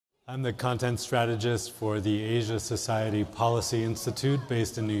I'm the content strategist for the Asia Society Policy Institute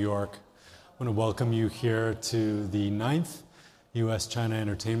based in New York. I want to welcome you here to the 9th U.S. China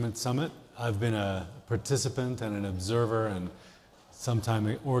Entertainment Summit. I've been a participant and an observer and sometime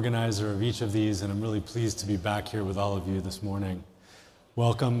an organizer of each of these, and I'm really pleased to be back here with all of you this morning.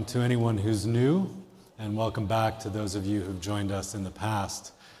 Welcome to anyone who's new, and welcome back to those of you who've joined us in the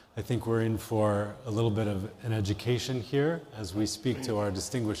past. I think we're in for a little bit of an education here as we speak to our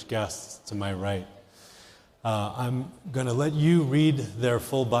distinguished guests to my right. I'm going to let you read their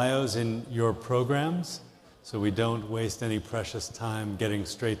full bios in your programs so we don't waste any precious time getting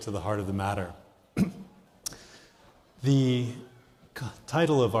straight to the heart of the matter. The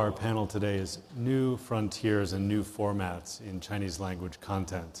title of our panel today is New Frontiers and New Formats in Chinese Language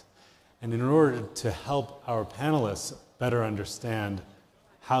Content. And in order to help our panelists better understand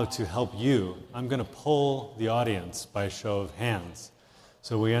how to help you, I'm going to poll the audience by show of hands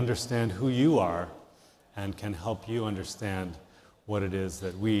so we understand who you are and can help you understand what it is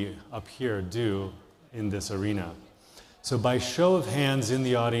that we up here do in this arena. So by show of hands in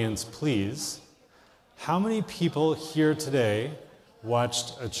the audience, please, how many people here today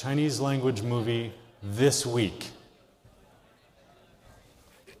watched a Chinese language movie this week?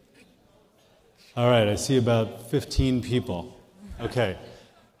 All right, I see about 15 people. Okay.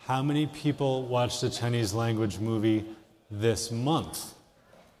 How many people watched a Chinese language movie this month?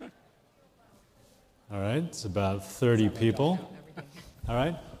 All right, it's about 30 people. All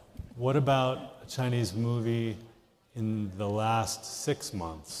right, what about a Chinese movie in the last 6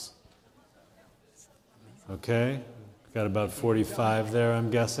 months? Okay, got about 45 there, I'm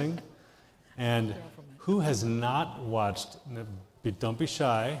guessing. And who has not watched, don't be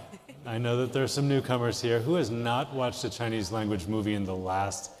shy, I know that there are some newcomers here, who has not watched a Chinese language movie in the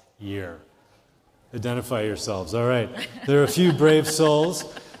last year? Identify yourselves. All right. There are a few brave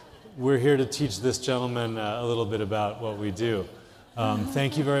souls. We're here to teach this gentleman a little bit about what we do.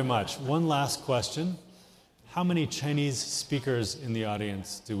 Thank you very much. One last question. How many Chinese speakers in the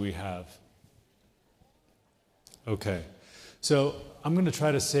audience do we have? Okay. So I'm going to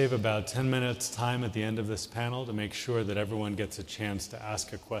try to save about 10 minutes time at the end of this panel to make sure that everyone gets a chance to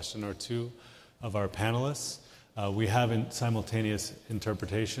ask a question or two of our panelists. We have simultaneous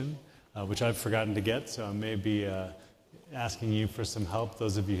interpretation, which I've forgotten to get, so I may be asking you for some help,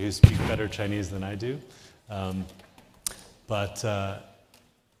 those of you who speak better Chinese than I do. But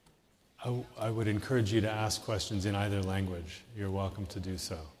I would encourage you to ask questions in either language. You're welcome to do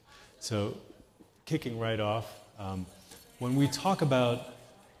so. So, kicking right off, when we talk about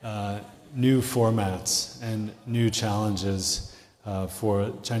new formats and new challenges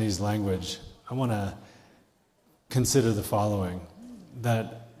for Chinese language, I want to consider the following,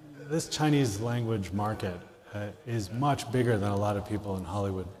 that this Chinese language market is much bigger than a lot of people in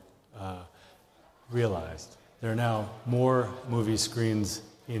Hollywood realized. There are now more movie screens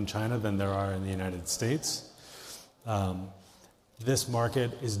in China than there are in the United States. This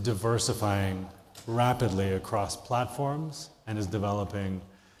market is diversifying rapidly across platforms and is developing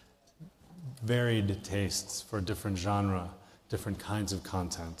varied tastes for different genre, different kinds of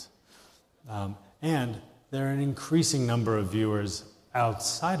content. And there are an increasing number of viewers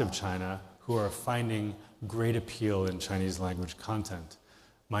outside of China who are finding great appeal in Chinese language content.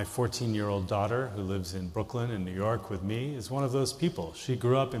 My 14-year-old daughter, who lives in Brooklyn in New York with me, is one of those people. She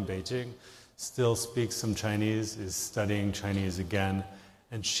grew up in Beijing, still speaks some Chinese, is studying Chinese again,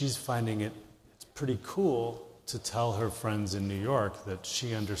 and she's finding it's pretty cool to tell her friends in New York that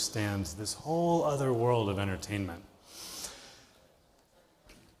she understands this whole other world of entertainment.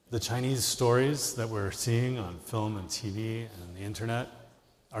 The Chinese stories that we're seeing on film and TV and the internet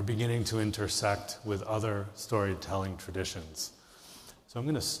are beginning to intersect with other storytelling traditions. So I'm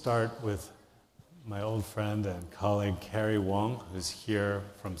going to start with my old friend and colleague Carrie Wong, who's here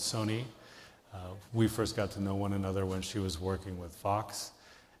from Sony. We first got to know one another when she was working with Fox,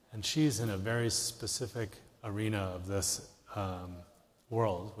 and she's in a very specific arena of this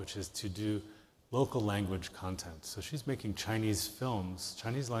world, which is to do local language content. So she's making Chinese films,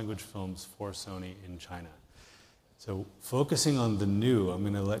 Chinese language films for Sony in China. So focusing on the new, I'm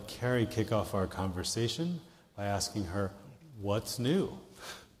going to let Carrie kick off our conversation by asking her, what's new?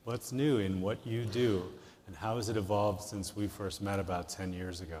 What's new in what you do, and how has it evolved since we first met about 10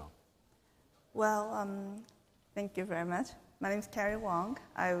 years ago? Well, thank you very much. My name is Carrie Wong.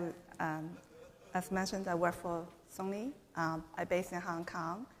 As mentioned, I work for Sony. I'm based in Hong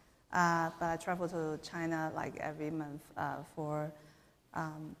Kong. But I travel to China like every month for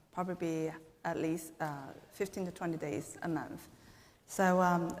probably at least 15 to 20 days a month. So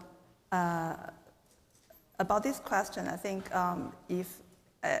about this question, I think if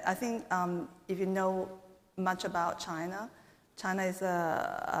I think if you know much about China, China is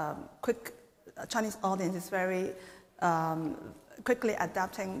Chinese audience is very quickly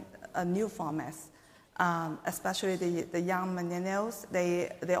adapting new formats. Especially the young millennials,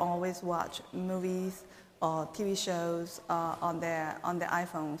 they always watch movies or TV shows on their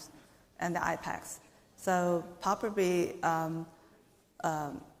iPhones and their iPads. So probably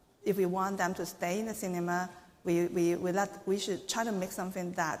if we want them to stay in the cinema, we should try to make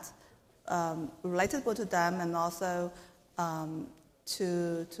something that relatable to them, and also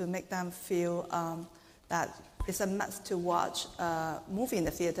to make them feel that it's a must to watch a movie in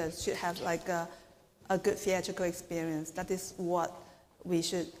the theater. Should have like a good theatrical experience. That is what we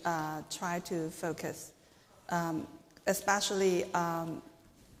should try to focus. Especially,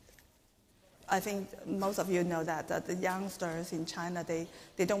 I think most of you know that the youngsters in China, they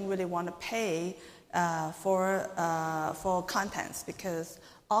don't really want to pay for contents, because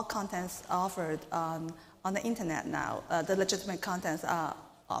all contents offered on the internet now, the legitimate contents are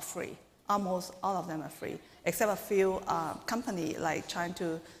free. Almost all of them are free, except a few companies like trying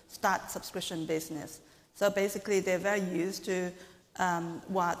to start subscription business. So basically, they're very used to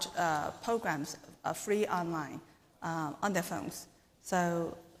watch programs free online on their phones.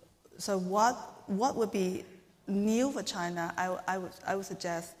 So what would be new for China? I would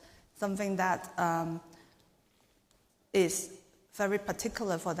suggest something that is very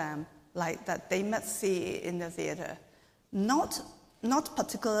particular for them, like that they must see in the theater. Not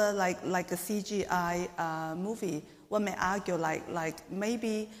particular like a CGI movie. One may argue like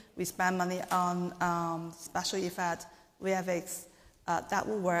maybe we spend money on special effects, VFX, that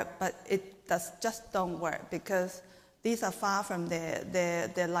will work, but it just don't work, because these are far from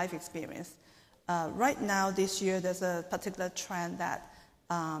their life experience. Right now, this year, there's a particular trend that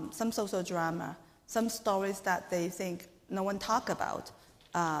some social drama, some stories that they think no one talk about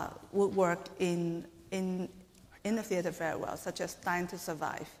would work in the theater very well, such as Dying to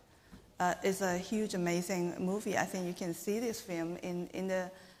Survive. It's a huge, amazing movie. I think you can see this film in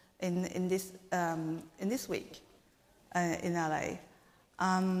this week in LA.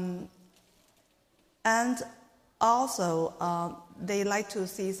 And also, they like to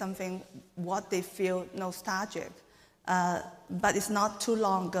see something what they feel nostalgic, but it's not too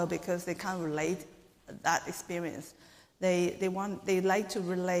long ago, because they can't relate that experience. They like to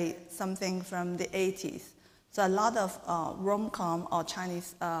relate something from the 80s. So a lot of rom-com or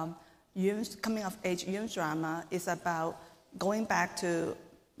Chinese coming of age youth drama is about going back to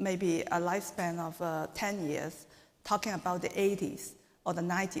maybe a lifespan of 10 years, talking about the 80s or the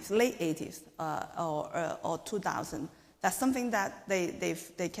 90s, late 80s or 2000. That's something that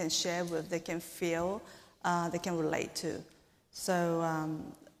they can share with, they can feel, they can relate to. So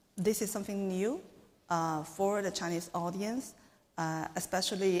this is something new for the Chinese audience,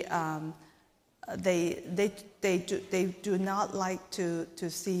 especially they do not like to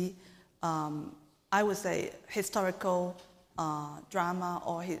see, I would say, historical drama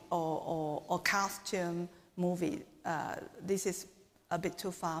or costume movie. This is a bit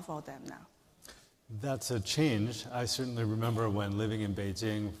too far for them now. That's a change. I certainly remember when living in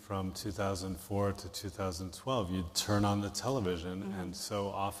Beijing from 2004 to 2012, you'd turn on the television, mm-hmm. and so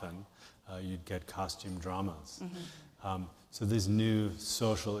often you'd get costume dramas. Mm-hmm. So these new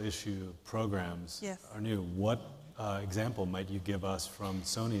social issue programs yes. are new. What example might you give us from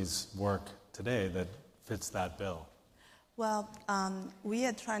Sony's work today that fits that bill? Well, we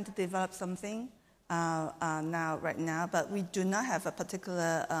are trying to develop something right now, but we do not have a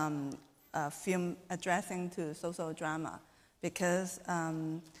particular film addressing to social drama, because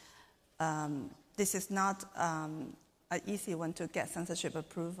this is not an easy one to get censorship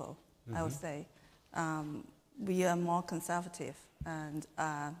approval, mm-hmm. I would say. We are more conservative, and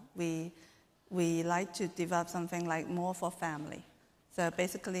we like to develop something like more for family. So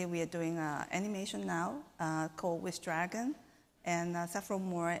basically, we are doing animation now called With Dragon, and several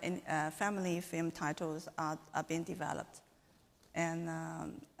more family film titles are being developed. And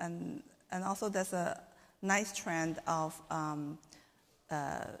also there's a nice trend of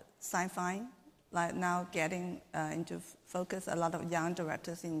sci-fi, like now getting into focus. A lot of young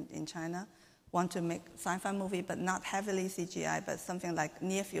directors in China want to make sci-fi movie, but not heavily CGI, but something like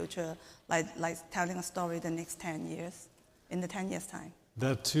near future, like telling a story the next 10 years, in the 10 years time.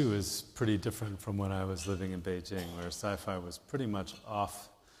 That too is pretty different from when I was living in Beijing, where sci-fi was pretty much off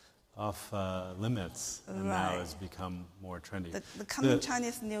limits, and right. now has become more trendy. The coming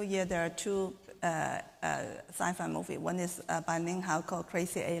Chinese New Year, there are two sci-fi movies. One is by Ning Hao called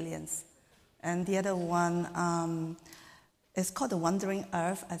Crazy Aliens, and the other one is called The Wandering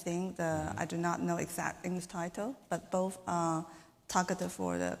Earth, I think. I do not know exact English title, but both are talkative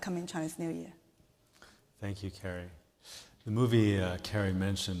for the coming Chinese New Year. Thank you, Carrie. The movie Carrie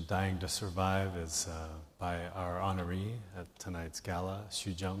mentioned, Dying to Survive, is by our honoree at tonight's gala,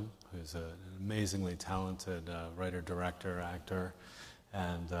 Xu Zheng, who's an amazingly talented writer, director, actor,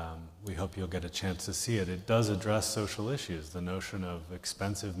 and we hope you'll get a chance to see it. It does address social issues, the notion of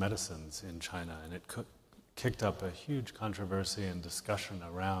expensive medicines in China, and it kicked up a huge controversy and discussion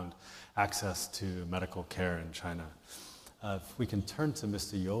around access to medical care in China. If we can turn to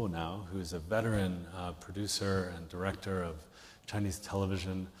Mr. You now, who's a veteran producer and director of Chinese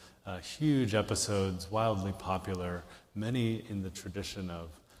television, huge episodes, wildly popular, many in the tradition of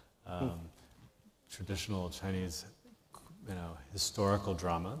traditional Chinese, historical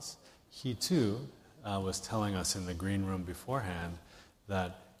dramas. He too was telling us in the green room beforehand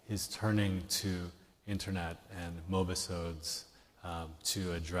that he's turning to internet and mobisodes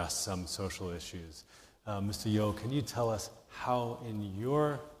to address some social issues. Mr. You, can you tell us how in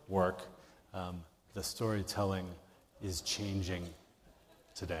your work the storytelling is changing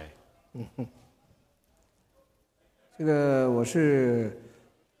today? 这个我是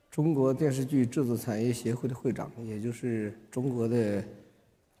中国电视剧制作产业协会的会长，也就是中国的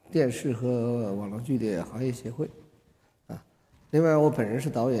电视和网络剧的行业协会。另外我本人是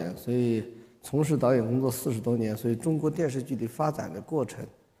导演，所以从事导演工作40多年，所以中国电视剧的发展的过程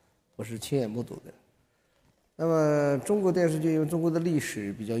我是亲眼目睹的。那么中国电视剧因为中国的历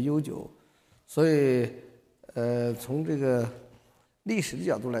史比较悠久，所以从这个历史的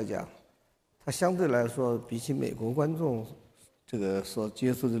角度来讲，它相对来说比起美国观众这个所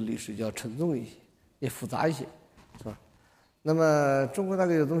接触的历史要沉重一些，也复杂一些，是吧？那么中国大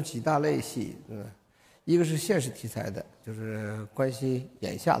概有这么几大类戏，一个是现实题材的，就是关心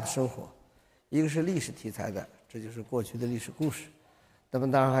眼下的生活；一个是历史题材的，这就是过去的历史故事。那么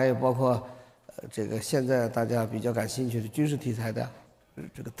当然还有包括这个现在大家比较感兴趣的军事题材的，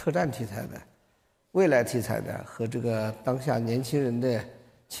这个特战题材的，未来题材的，和这个当下年轻人的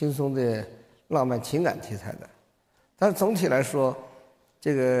轻松的浪漫情感题材的。但是总体来说，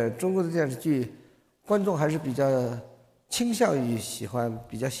这个中国的电视剧观众还是比较倾向于喜欢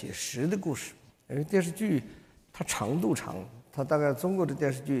比较写实的故事，因为电视剧它长度长，它大概中国的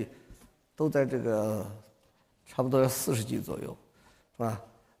电视剧都在这个差不多要40集左右，是吧？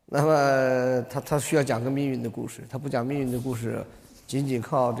那么他需要讲个命运的故事，他不讲命运的故事，仅仅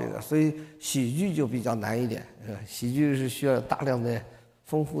靠这个，所以喜剧就比较难一点。喜剧是需要大量的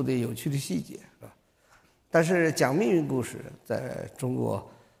丰富的有趣的细节，是吧？但是讲命运故事在中国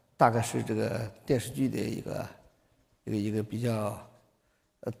大概是这个电视剧的一个比较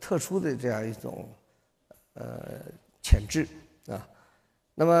特殊的这样一种潜质啊。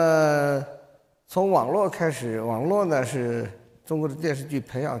那么从网络开始，网络呢是中国的电视剧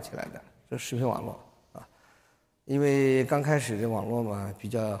培养起来的，这视频网络啊。因为刚开始的网络嘛比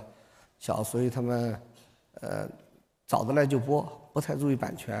较小，所以他们早得来就播，不太注意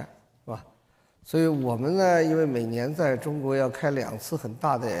版权，是吧？所以我们呢，因为每年在中国要开2次很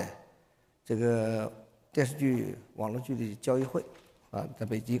大的这个电视剧、网络剧的交易会啊，在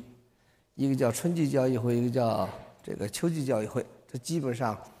北京，一个叫春季交易会，一个叫这个秋季交易会，这基本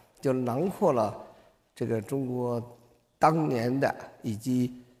上就囊括了这个中国当年的以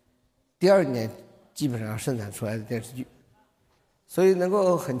及第2年基本上生产出来的电视剧，所以能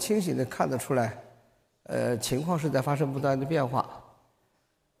够很清醒地看得出来，情况是在发生不断的变化。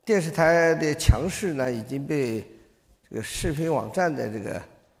电视台的强势呢，已经被这个视频网站的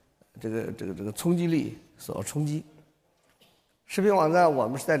这个冲击力所冲击。视频网站，我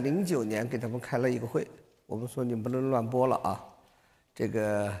们是在09年给他们开了一个会，我们说你们不能乱播了啊。这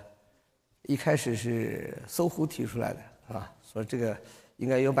个一开始是搜狐提出来的啊，说这个应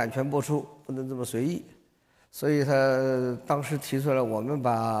该有版权播出，不能这么随意。所以他当时提出来，我们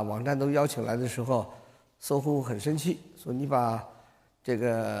把网站都邀请来的时候，搜狐很生气，说你把这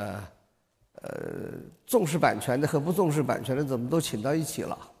个重视版权的和不重视版权的怎么都请到一起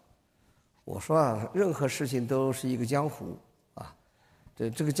了？我说啊，任何事情都是一个江湖啊，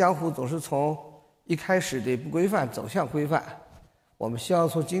这个江湖总是从一开始的不规范走向规范，我们希望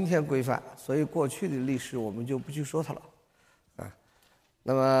从今天规范，所以过去的历史我们就不去说它了啊。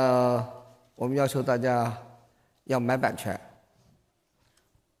那么我们要求大家要买版权，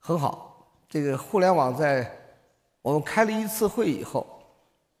很好，这个互联网在我们开了1次会以后，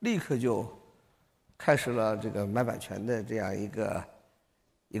立刻就开始了这个买版权的这样一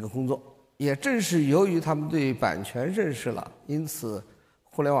个工作。也正是由于他们对版权认识了，因此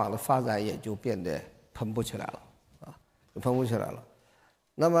互联网的发展也就变得蓬勃起来了啊，就蓬勃起来了。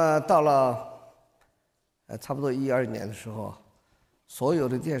那么到了差不多12年的时候，所有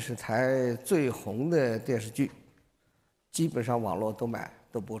的电视台最红的电视剧基本上网络都买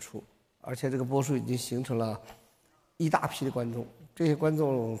都播出，而且这个播出已经形成了一大批的观众。这些观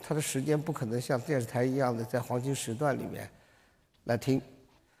众他的时间不可能像电视台一样的在黄金时段里面来听、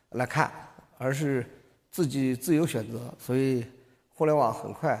来看，而是自己自由选择。所以互联网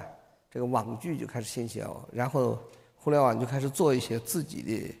很快这个网剧就开始兴起了，然后互联网就开始做一些自己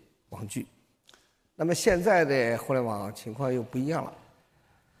的网剧。那么现在的互联网情况又不一样了。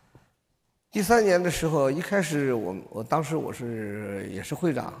13年的时候，一开始我当时也是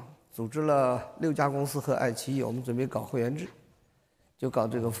会长，组织了6家公司和爱奇艺，我们准备搞会员制，就搞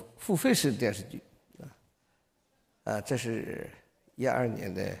这个付费式电视剧，这是12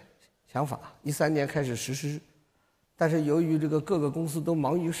年的想法，13年开始实施。但是由于这个各个公司都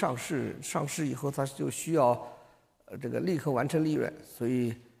忙于上市，上市以后它就需要这个立刻完成利润，所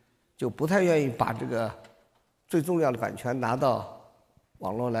以就不太愿意把这个最重要的版权拿到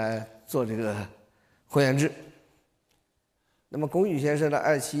网络来做这个会员制。那么龚宇先生的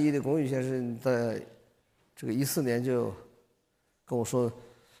爱奇艺的龚宇先生在这个14年就跟我说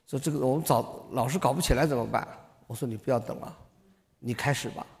这个我们老是搞不起来怎么办？我说你不要等了，你开始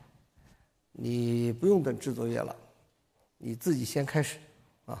吧，你不用等制作业了，你自己先开始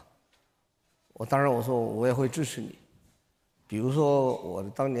啊。当然我说我也会支持你，比如说我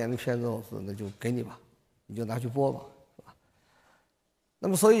当年的片子，我说那就给你吧，你就拿去播吧，是吧？那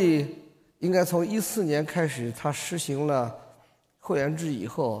么所以应该从14年开始，它实行了会员制以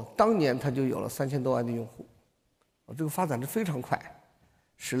后，当年它就有了3000多万的用户，这个发展的非常快，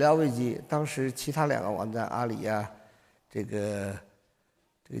始料未及。当时其他2个网站阿里啊，这个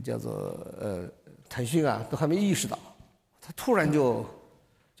叫做腾讯啊，都还没意识到，它突然就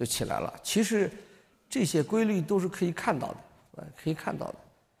起来了。其实这些规律都是可以看到的，可以看到的。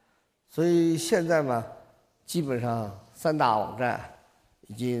所以现在嘛，基本上3大网站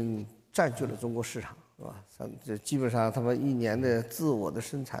已经占据了中国市场，是吧？这基本上他们1年的自我的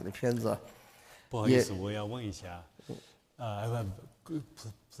生产的片子。不好意思，我要问一下。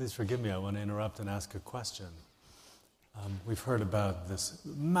Please forgive me. I want to interrupt and ask a question. We've heard about this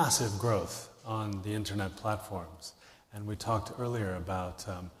massive growth on the internet platforms, and we talked earlier about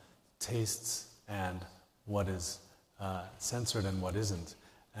tastes and what is censored and what isn't.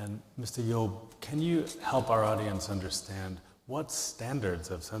 And Mr. Yo, can you help our audience understand what standards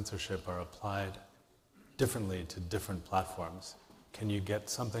of censorship are applied differently to different platforms? Can you get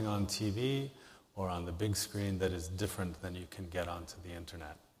something on TV or on the big screen that is different than you can get onto the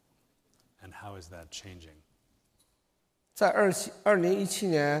internet? And how is that changing? 在2017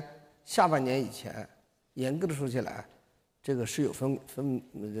年下半年以前，严格的说起来，这个是有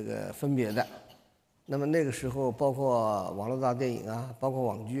分别的。那么那个时候，包括网络大电影啊，包括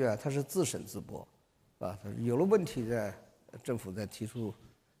网剧啊，它是自审自播，是吧？它有了问题政府再提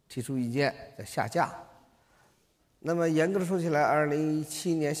出意见，再下架。那么严格的说起来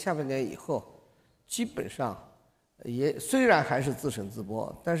，2017年下半年以后，基本上虽然还是自审自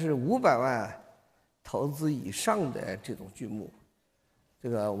播，但是500万投资以上的这种剧目，这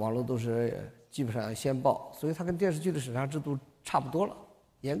个网络都是基本上先报，所以它跟电视剧的审查制度差不多了。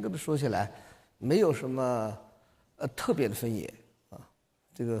严格的说起来，没有什么特别的分野啊。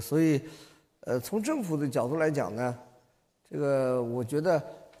这个所以从政府的角度来讲呢，这个我觉得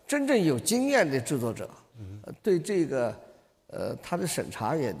真正有经验的制作者，对这个他的审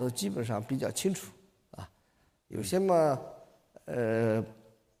查也都基本上比较清楚啊。有些嘛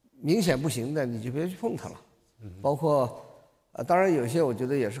明显不行的，你就别去碰它了。包括当然有些我觉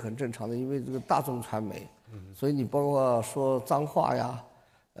得也是很正常的，因为这个大众传媒，所以你包括说脏话呀，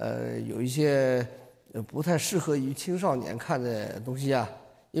有一些不太适合于青少年看的东西啊，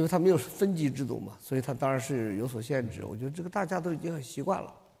因为它没有分级制度嘛，所以它当然是有所限制。我觉得这个大家都已经很习惯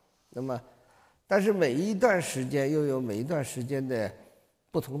了。那么，但是每一段时间又有每一段时间的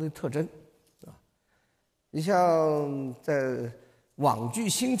不同的特征啊。你像在网剧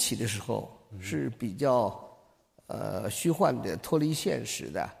兴起的时候是比较虚幻的、脱离现实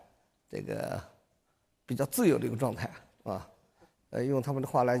的，这个比较自由的一个状态啊。用他们的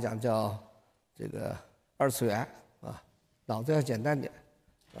话来讲叫这个2次元啊，脑子要简单点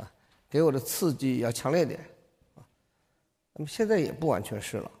啊，给我的刺激要强烈点啊。那么现在也不完全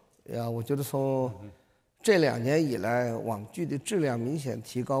是了呀，我觉得从这2年以来，网剧的质量明显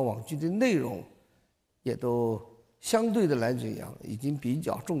提高，网剧的内容也都相对的来讲已经比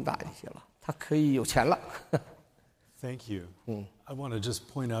较重大一些了，它可以有钱了。Thank you. I want to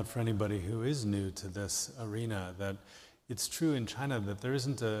just point out for anybody who is new to this arena that it's true in China that there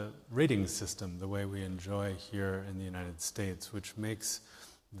isn't a rating system the way we enjoy here in the United States, which makes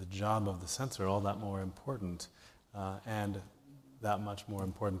the job of the censor all that more important. And that much more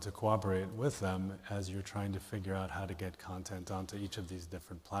important to cooperate with them as you're trying to figure out how to get content onto each of these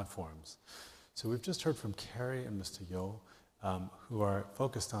different platforms. So we've just heard from Carrie and Mr. Yo, who are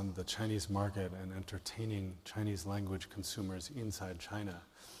focused on the Chinese market and entertaining Chinese language consumers inside China.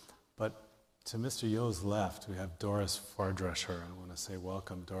 But to Mr. Yo's left, we have Doris Pfardrescher. I want to say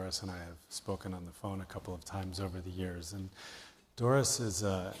welcome. Doris and I have spoken on the phone a couple of times over the years. And Doris is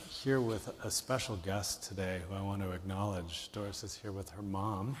here with a special guest today who I want to acknowledge. Doris is here with her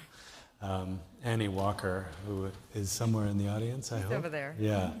mom, Annie Walker, who is somewhere in the audience, I hope. Over there.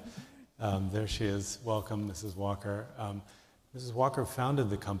 Yeah. There she is. Welcome, Mrs. Walker. Mrs. Walker founded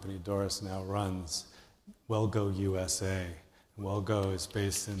the company Doris now runs, WellGo USA. WellGo is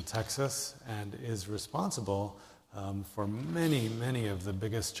based in Texas and is responsible for many, many of the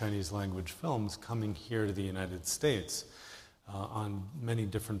biggest Chinese language films coming here to the United States on many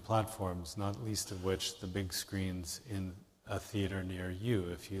different platforms, not least of which the big screens in a theater near you.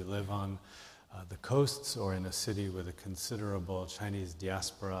 If you live on the coasts or in a city with a considerable Chinese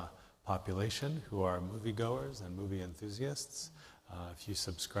diaspora population who are moviegoers and movie enthusiasts, if you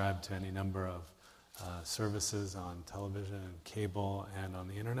subscribe to any number of services on television and cable and on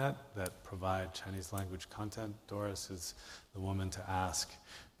the internet that provide Chinese language content, Doris is the woman to ask,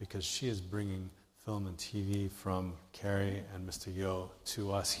 because she is bringing film and TV from Carrie and Mr. Yo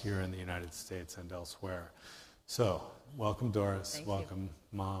to us here in the United States and elsewhere. So, welcome Doris, Thank welcome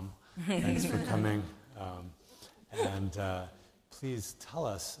Mom, thanks for coming. And please tell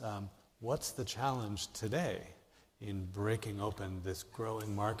us, what's the challenge today in breaking open this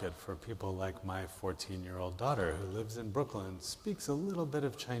growing market for people like my 14-year-old daughter who lives in Brooklyn, speaks a little bit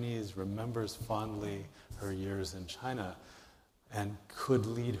of Chinese, remembers fondly her years in China, and could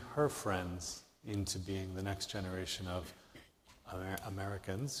lead her friends into being the next generation of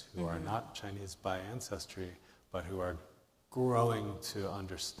Americans who are not Chinese by ancestry, but who are growing to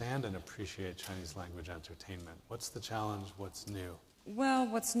understand and appreciate Chinese language entertainment. What's the challenge? What's new? Well,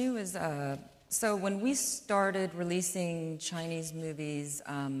 what's new is, so when we started releasing Chinese movies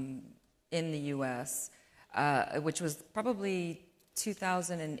in the U.S., which was probably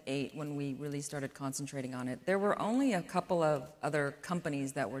 2008 when we really started concentrating on it, there were only a couple of other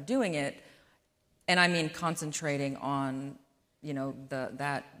companies that were doing it, and I mean concentrating on, you know,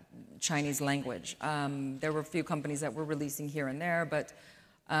 that Chinese language. There were a few companies that were releasing here and there, but,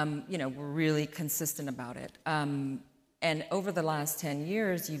 you know, were really consistent about it. And over the last 10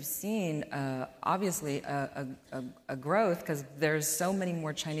 years, you've seen, obviously, a growth, because there's so many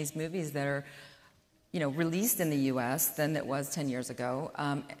more Chinese movies that are, you know, released in the U.S. than it was 10 years ago.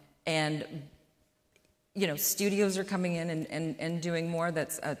 And, you know, studios are coming in and doing more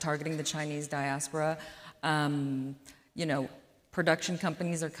that's targeting the Chinese diaspora. You know, production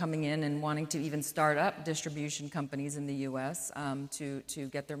companies are coming in and wanting to even start up distribution companies in the U.S. To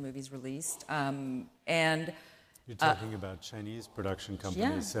get their movies released. And you're talking about Chinese production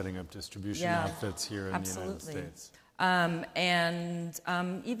companies setting up distribution outfits here in the United States. And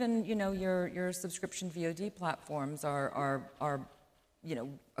even, you know, your subscription VOD platforms are you know,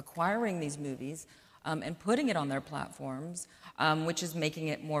 acquiring these movies and putting it on their platforms, which is making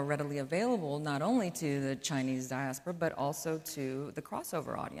it more readily available not only to the Chinese diaspora, but also to the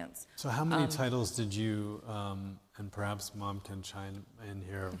crossover audience. So how many titles did you, and perhaps Mom can chime in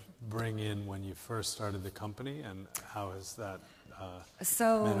here, bring in when you first started the company, and how has that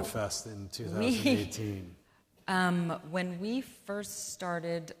manifest in 2018? When we first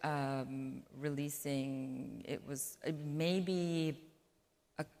started releasing, it was maybe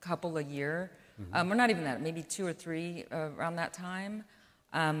a couple a year, or not even that, maybe 2 or 3 around that time.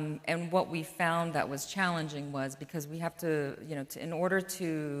 And what we found that was challenging was because we have to, you know, in order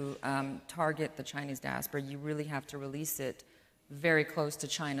to target the Chinese diaspora, you really have to release it very close to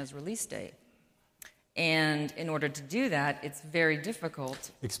China's release date. And in order to do that, it's very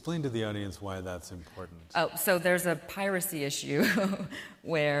difficult. Explain to the audience why that's important. Oh, so there's a piracy issue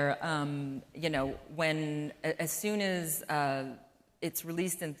where, you know, as soon as it's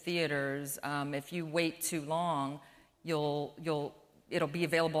released in theaters, if you wait too long, it'll be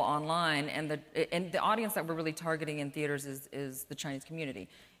available online, and the audience that we're really targeting in theaters is the Chinese community,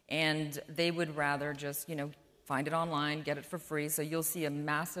 and they would rather just, you know, find it online, get it for free. So you'll see a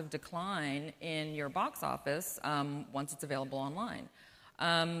massive decline in your box office once it's available online.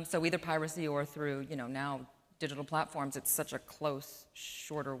 So either piracy or through, you know, now digital platforms, it's such a close,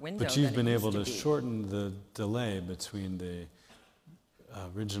 shorter window. But you've been able to shorten the delay between the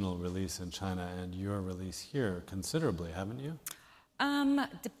original release in China and your release here considerably, haven't you?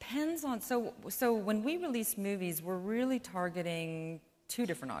 Depends on, so when we release movies, we're really targeting 2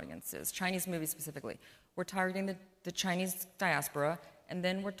 different audiences, Chinese movies specifically. we're targeting the Chinese diaspora, and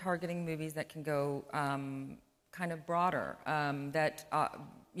then we're targeting movies that can go kind of broader, that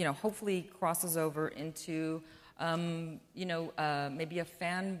hopefully crosses over into maybe a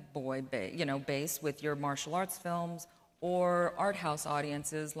fanboy base with your martial arts films or art house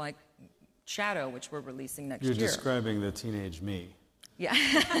audiences like Shadow, which we're releasing next year. You're describing the teenage me. Yeah.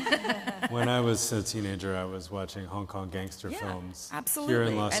 When I was a teenager, I was watching Hong Kong gangster films. Absolutely. Here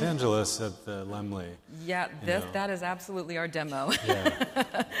in Los Angeles at the Laemmle. Yeah, that is absolutely our demo.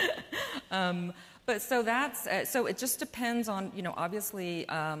 Yeah. But so so it just depends on, obviously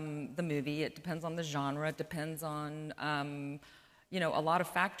the movie. It depends on the genre. It depends on, a lot of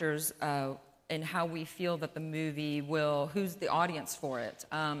factors in how we feel that the movie who's the audience for it.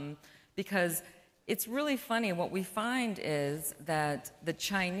 Because it's really funny. What we find is that the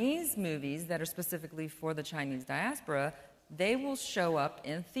Chinese movies that are specifically for the Chinese diaspora, they will show up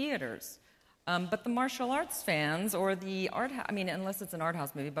in theaters. But the martial arts fans or the unless it's an art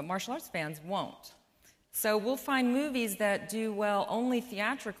house movie, but martial arts fans won't. So we'll find movies that do well only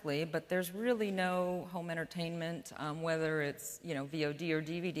theatrically, but there's really no home entertainment, whether it's VOD or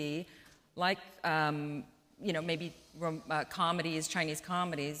DVD, like maybe comedies, Chinese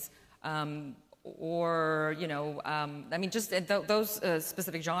comedies. Or just those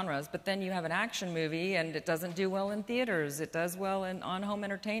specific genres. But then you have an action movie, and it doesn't do well in theaters. It does well on home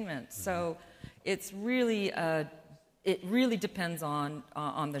entertainment. So it's really it really depends on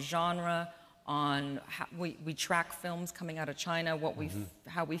the genre, on how we track films coming out of China,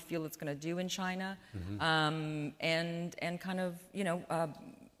 how we feel it's going to do in China, and kind of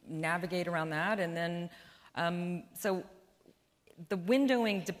navigate around that, and then so the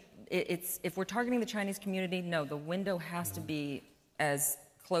windowing. If we're targeting the Chinese community, no, the window has to be as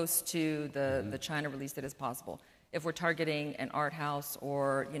close to the China release date as possible. If we're targeting an art house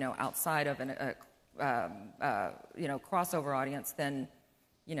or outside of a crossover audience, then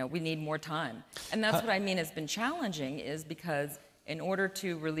we need more time. And that's what I mean has been challenging, is because in order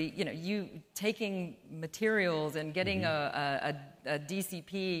to really you taking materials and getting a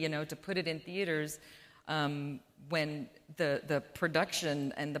DCP to put it in theaters. When the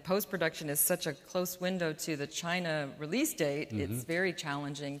production and the post-production is such a close window to the China release date, it's very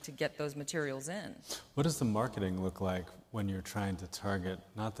challenging to get those materials in. What does the marketing look like when you're trying to target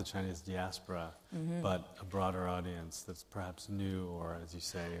not the Chinese diaspora, but a broader audience that's perhaps new, or, as you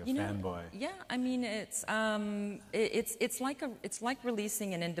say, a fanboy? Yeah, I mean, it's like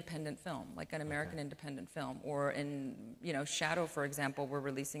releasing an independent film, like an American independent film, or in Shadow, for example, we're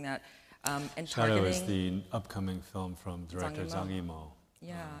releasing that. And Shadow is the upcoming film from director Zhang Yimou.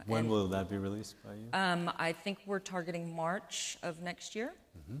 Yeah. When will that be released by you? I think we're targeting March of next year.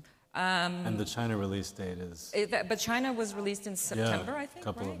 And the China release date is? But China was released in September, I think, a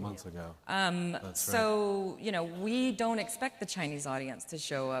couple right? of months ago. So, we don't expect the Chinese audience to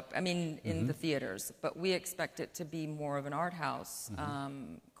show up, in the theaters, but we expect it to be more of an art house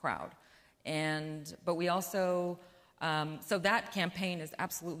crowd. But we also... so that campaign is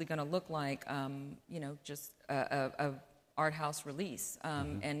absolutely going to look like, just a art house release,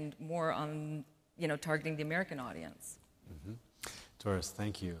 and more on, targeting the American audience. Doris,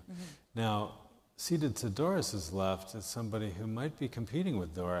 thank you. Now, seated to Doris's left is somebody who might be competing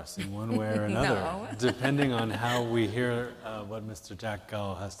with Doris in one way or another, depending on how we hear what Mr. Jack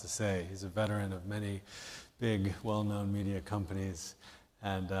Gao has to say. He's a veteran of many big, well-known media companies.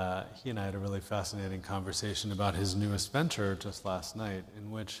 And he and I had a really fascinating conversation about his newest venture just last night, in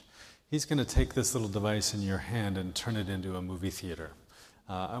which he's going to take this little device in your hand and turn it into a movie theater.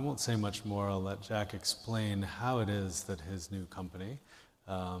 I won't say much more. I'll let Jack explain how it is that his new company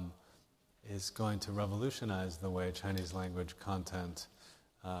is going to revolutionize the way Chinese language content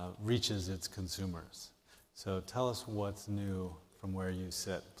reaches its consumers. So tell us what's new from where you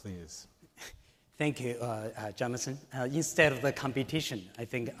sit, please. Thank you, Jonathan. Instead of the competition, I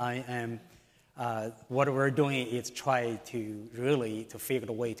think what we're doing is try to really figure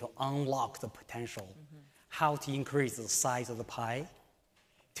a way to unlock the potential, how to increase the size of the pie,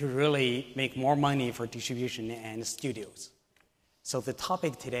 to really make more money for distribution and studios. So the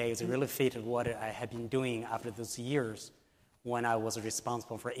topic today is really fitted what I have been doing after those years when I was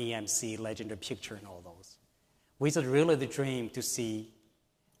responsible for AMC, Legendary Picture, and all those. With really the dream to see,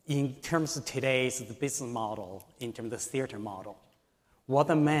 in terms of today's the business model, in terms of the theater model, what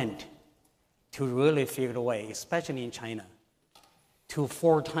it meant to really figure a way, especially in China, to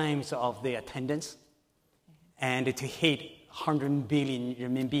 4 times of the attendance and to hit 100 billion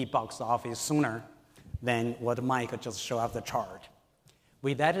RMB box office sooner than what Mike just showed up the chart.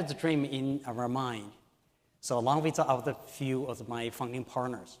 With that as a dream in our mind, so along with the few of my founding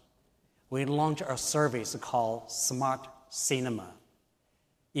partners, we launched a service called Smart Cinema.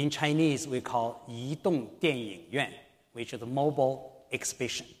 In Chinese, we call 移动电影院, which is a mobile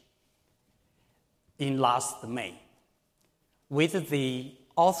exhibition, in last May. With the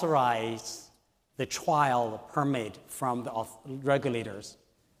authorized the trial permit from the regulators,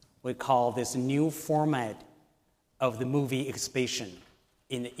 we call this new format of the movie exhibition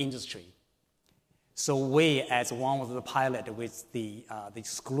in the industry. So we, as one of the pilot with the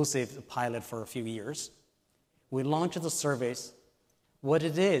exclusive pilot for a few years, we launched the service. What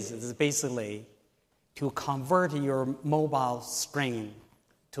it is basically to convert your mobile screen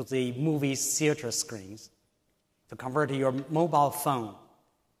to the movie theater screens, to convert your mobile phone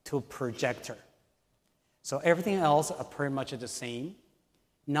to a projector. So everything else are pretty much the same.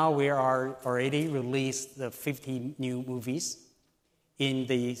 Now we are already released the 50 new movies in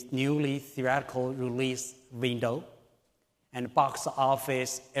the newly theatrical release window, and box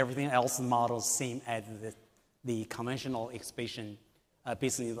office, everything else models same as the conventional exhibition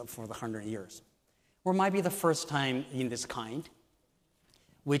business for the 100 years. Or might be the first time in this kind,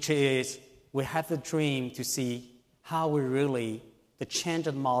 which is we have the dream to see how we really, the change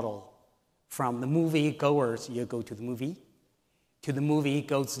the model from the movie goers, you go to the movie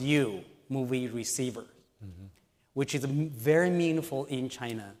goes you, movie receiver, which is very meaningful in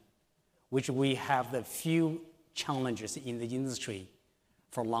China, which we have the few challenges in the industry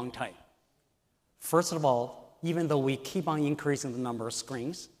for a long time. First of all, even though we keep on increasing the number of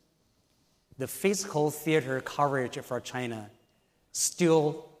screens, the physical theater coverage for China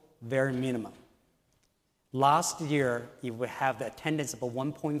still very minimum. Last year, if we have the attendance of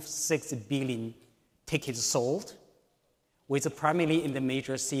 1.6 billion tickets sold, with primarily in the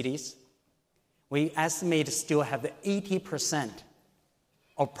major cities, we estimate still have the 80%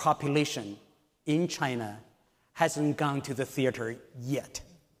 of population in China hasn't gone to the theater yet.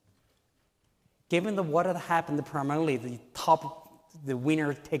 Given what had happened, primarily the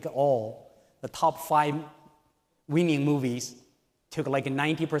winner take all, the top 5 winning movies took like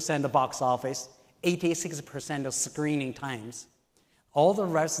 90% of the box office, 86% of screening times. All the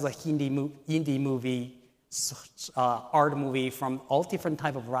rest of the indie movie, art movie from all different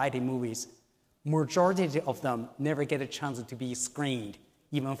type of variety movies, majority of them never get a chance to be screened,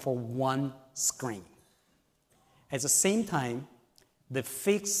 even for one screen. At the same time, the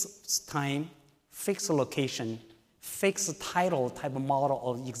fixed time, fixed location, fixed title type of model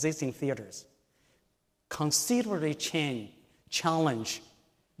of existing theaters considerably challenge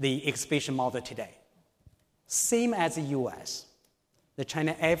the exhibition model today. Same as the U.S. The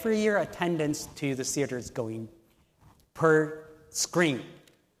China, every year attendance to the theaters going per screen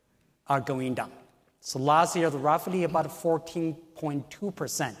are going down. So last year, roughly about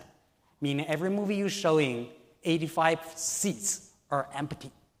 14.2%, meaning every movie you're showing, 85 seats are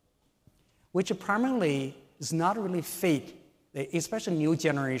empty, which primarily is not really fit, especially new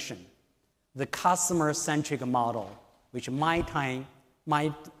generation, the customer-centric model, which my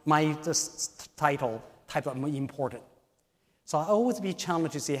title type of important. So I always be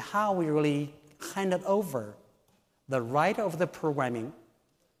challenged to see how we really hand it over the right of the programming,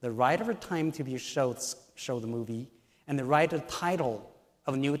 the right of the time to be show the movie, and the right of title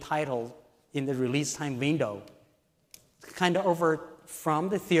of new title in the release time window, kind of over from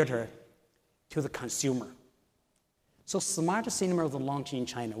the theater to the consumer. So smart cinema was launched in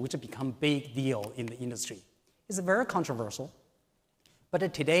China, which has become a big deal in the industry. It's very controversial,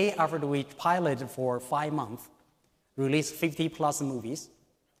 but today, after we piloted for 5 months, released 50 plus movies,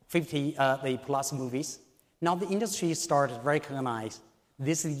 now the industry started to recognize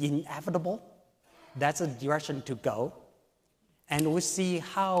this is inevitable, that's a direction to go, and we see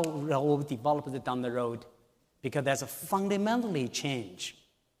how it will develop it down the road, because that's a fundamentally change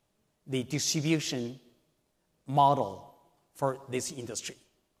the distribution model for this industry.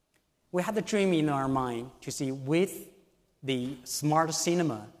 We had the dream in our mind to see with the smart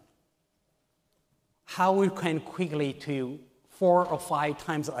cinema, how we can quickly to 4 or 5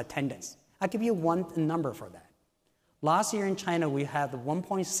 times attendance. I'll give you one number for that. Last year in China, we had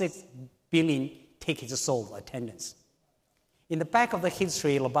 1.6 billion tickets sold attendance. In the back of the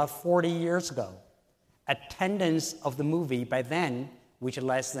history, about 40 years ago, attendance of the movie by then, which is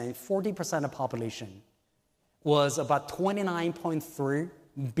less than 40% of population, was about 29.3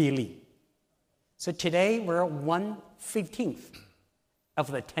 billion. So today, we're 1/15 of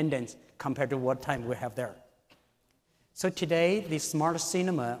the attendance compared to what time we have there. So today, the smart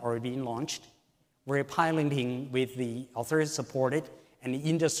cinema are being launched. We're piloting with the authorities supported and the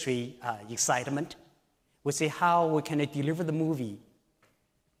industry excitement. We see how we can deliver the movie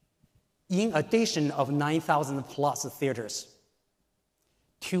in addition of 9,000 plus theaters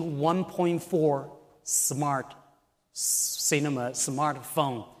to 1.4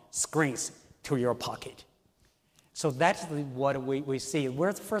 smartphone screens to your pocket. So that's what we see.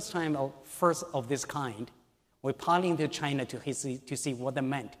 We're the first of this kind. We're piloting to China to see what that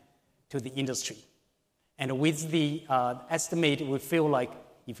meant to the industry. And with the estimate, we feel like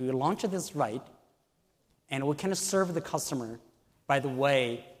if we launch this right, and we can serve the customer by the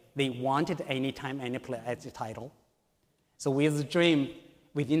way they want it anytime, any place as the title. So with the dream,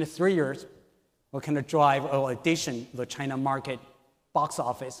 within 3 years, we can drive our addition to the China market box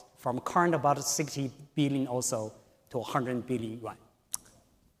office from current about 60 billion or so to 100 billion yuan.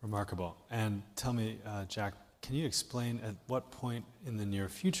 Remarkable. And tell me, Jack, can you explain at what point in the near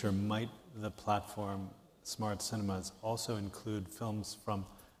future might the platform Smart Cinemas also include films from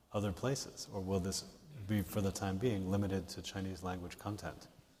other places? Or will this be, for the time being, limited to Chinese language content?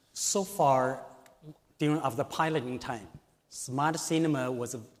 So far, during the piloting time, Smart Cinema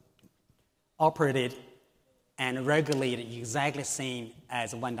was operated and regulated exactly the same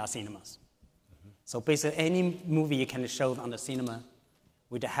as Wanda Cinemas. So basically, any movie you can show on the cinema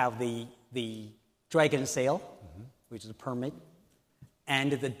would have the dragon sale, which is a permit,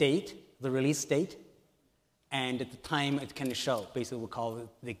 and the date, the release date, and the time it can show. Basically, we call it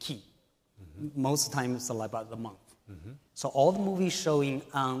the key. Most times, it's about the month. So all the movies showing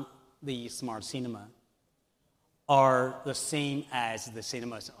on the Smart Cinema are the same as the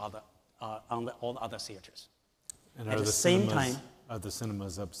cinemas on all the other theaters. And at the same time, are the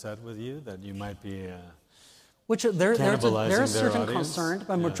cinemas upset with you that you might be which there's cannibalizing certain their audience? concern,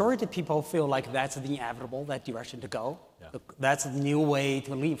 but majority of people feel like that's the inevitable, that direction to go. Yeah. That's the new way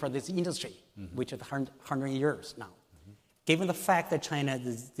to live for this industry, which is 100 years now. Given the fact that China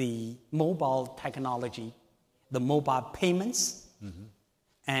is the mobile technology, the mobile payments,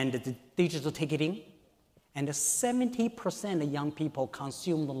 and the digital ticketing, and 70% of young people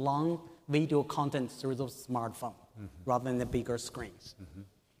consume the long video content through those smartphones rather than the bigger screens.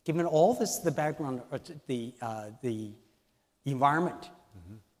 Given all this, the background, the environment,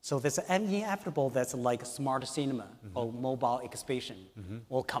 so there's inevitable that's like smart cinema or mobile exhibition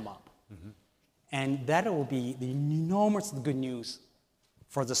will come up. And that will be the enormous good news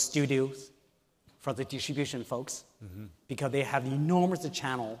for the studios, for the distribution folks, because they have enormous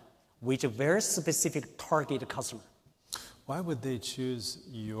channel which a very specific targeted customer. Why would they choose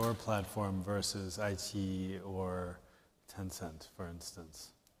your platform versus iQIYI or Tencent, for instance?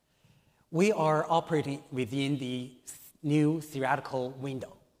 We are operating within the new theoretical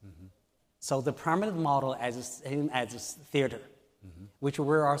window. So the primary model as a theater, which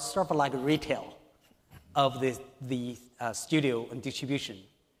we are sort of like retail of the studio and distribution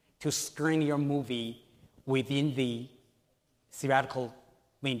to screen your movie within the theoretical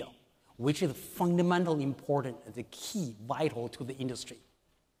window, which is fundamentally important, the key, vital to the industry.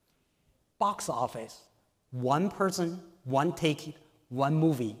 Box office, one person, one ticket, one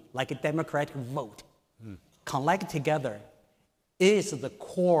movie, like a democratic vote, collect together is the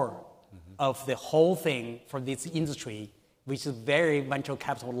core of the whole thing for this industry, which is very venture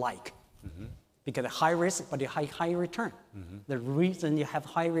capital-like. Because high risk, but high return. The reason you have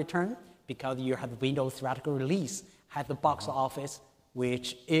high return, because you have the window theoretical release, have the box office,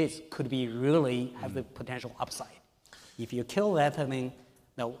 which could be really have the potential upside. If you kill that, I mean,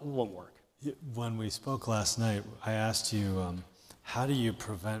 no, it won't work. When we spoke last night, I asked you, how do you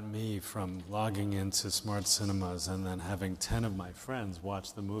prevent me from logging into Smart Cinemas and then having 10 of my friends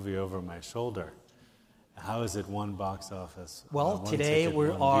watch the movie over my shoulder? How is it one box office? Well, one today ticket, we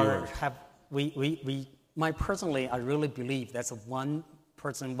one viewer? Personally, I really believe that's a one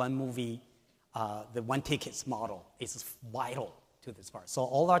person, one movie, the one tickets model is vital to this part. So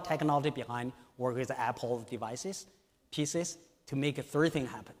all our technology behind work with Apple devices, pieces, to make three things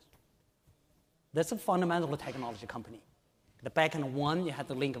happen. That's a fundamental technology company. The back end one, you have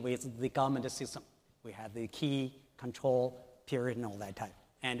to link with the government system. We have the key, control, period, and all that type,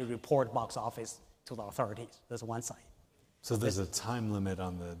 and report box office to the authorities. That's one side. So there's a time limit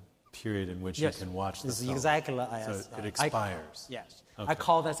on the period in which you can watch the this film. is exactly like So it expires. Yes. Okay. I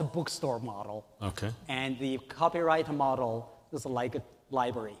call that a bookstore model. Okay. And the copyright model is like a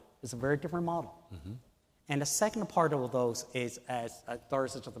library. It's a very different model. And the second part of those is, as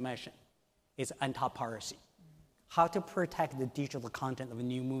Doris just mentioned, is anti-piracy. How to protect the digital content of a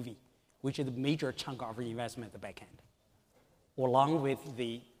new movie, which is a major chunk of our investment at the back end, along with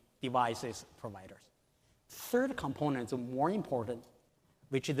the devices providers. Third component is more important,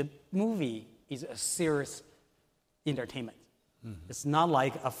 which is the movie is a serious entertainment. It's not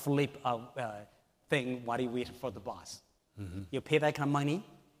like a flip of thing while you wait for the boss. You pay that kind of money,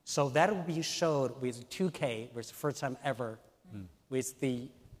 so that will be showed with 2K, which is the first time ever with the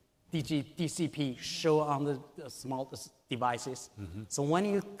DCP show on the small devices. So when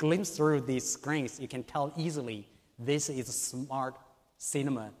you glimpse through these screens, you can tell easily this is smart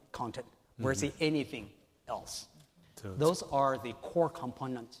cinema content versus anything else. Those are the core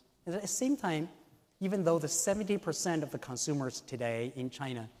components. At the same time, even though the 70% of the consumers today in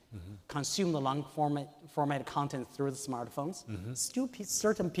China consume the long format content through the smartphones, still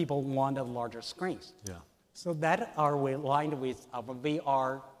certain people want a larger screens. Yeah. So that are aligned with our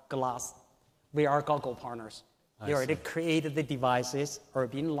VR goggle partners. They already created the devices or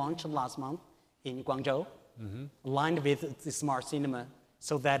being launched last month in Guangzhou, aligned with the smart cinema,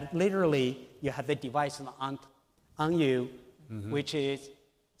 so that literally you have the device on you, which is,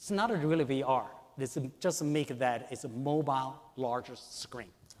 it's not a really VR. This just make that it's a mobile larger screen.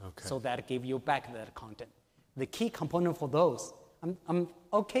 Okay. So that give you back that content. The key component for those, I'm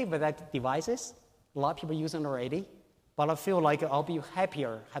okay with that devices. A lot of people use it already, but I feel like I'll be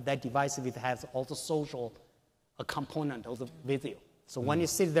happier have that device if it has all the social component of the video. So when you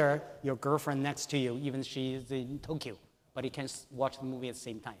sit there, your girlfriend next to you, even she is in Tokyo, but you can watch the movie at the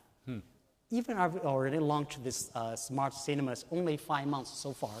same time. Even I've already launched this smart cinemas only 5 months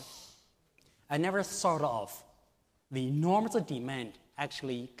so far. I never thought of the enormous demand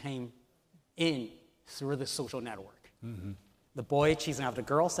actually came in through the social network. The boy chasing after the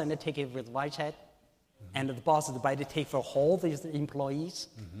girl sent a ticket with WeChat, and the boss is buy the ticket for all these employees,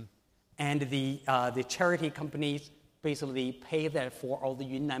 and the charity companies basically pay that for all the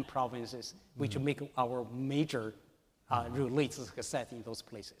Yunnan provinces, which make our major release success in those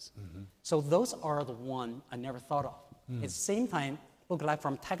places. So those are the one I never thought of. At the same time, look like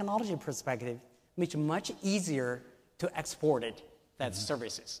from technology perspective, it's much easier to export it than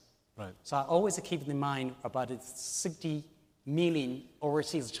services. Right. So I always keep in mind about the 60 million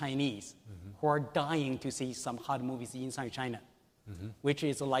overseas Chinese who are dying to see some hot movies inside China, which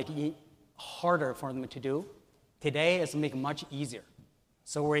is like harder for them to do. Today it's make much easier.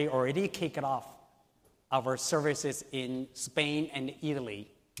 So we already kicked off our services in Spain and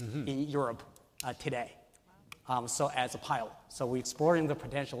Italy, in Europe today. So as a pilot. So we're exploring the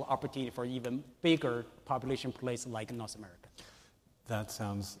potential opportunity for even bigger population place like North America. That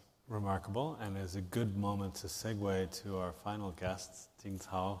sounds remarkable and is a good moment to segue to our final guest, Jing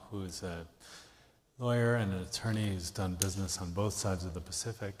Cao, who is a lawyer and an attorney who's done business on both sides of the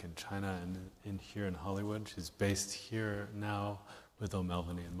Pacific, in China and here in Hollywood. She's based here now with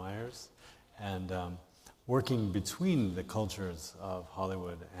O'Melveny and Myers, and working between the cultures of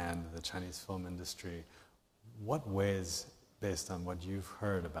Hollywood and the Chinese film industry. What ways, based on what you've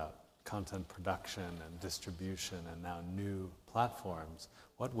heard about content production and distribution and now new platforms,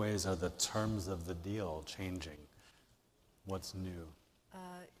 what ways are the terms of the deal changing? What's new?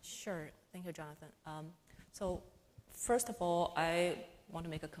 Sure. Thank you, Jonathan. So first of all, I want to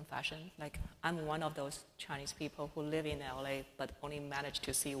make a confession. Like, I'm one of those Chinese people who live in LA but only managed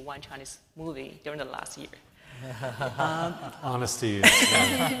to see one Chinese movie during the last year. Honesty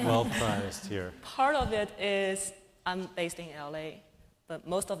is well prized here. Part of it is I'm based in LA, but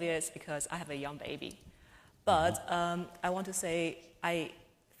most of it is because I have a young baby. But I want to say I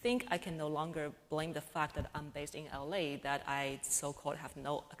think I can no longer blame the fact that I'm based in LA that I so-called have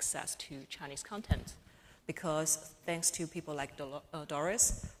no access to Chinese content. Because thanks to people like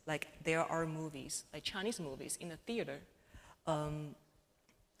Doris, like there are movies, like Chinese movies in the theater.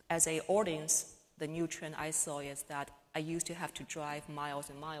 As an audience, the new trend I saw is that I used to have to drive miles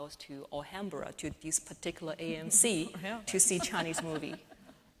and miles to Alhambra to this particular AMC to see Chinese movie.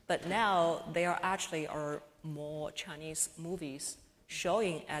 But now there actually are more Chinese movies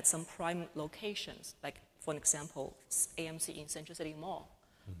showing at some prime locations. Like, for example, AMC in Central City Mall.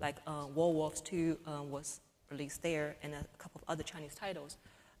 Like Werewolves 2 was released there, and a couple of other Chinese titles.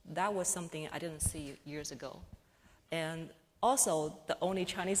 That was something I didn't see years ago. And also, the only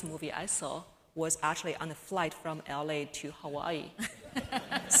Chinese movie I saw was actually on a flight from LA to Hawaii.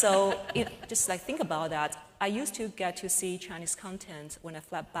 So just like think about that. I used to get to see Chinese content when I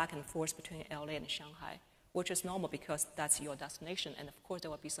fly back and forth between LA and Shanghai, which is normal because that's your destination, and of course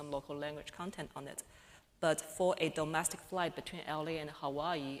there will be some local language content on it. But for a domestic flight between LA and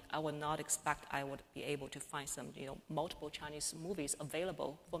Hawaii, I would not expect I would be able to find some, multiple Chinese movies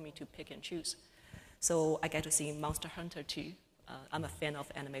available for me to pick and choose. So I get to see Monster Hunter 2. I'm a fan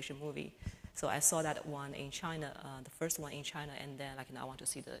of animation movie. So I saw that one in China, the first one in China, and then I want to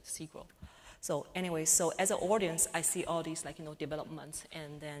see the sequel. So anyway, so as an audience, I see all these developments,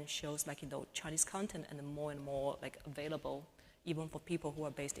 and then shows Chinese content and more available, even for people who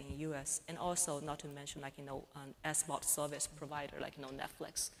are based in the U.S. And also, not to mention an SVOD service provider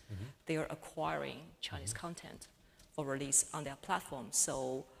Netflix, they are acquiring Chinese content. for release on their platform.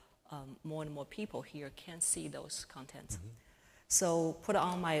 So more and more people here can see those contents. So put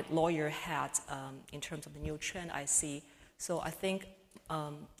on my lawyer hat in terms of the new trend I see. So I think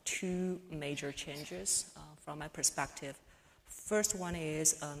two major changes from my perspective. First one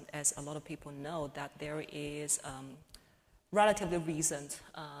is, as a lot of people know, that there is relatively recent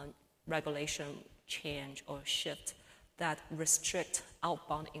regulation change or shift that restrict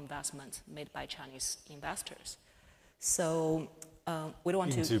outbound investment made by Chinese investors. So we don't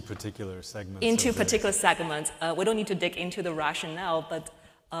want into particular segments. Into particular segments. We don't need to dig into the rationale, but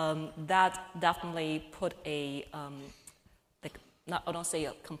that definitely put a I don't say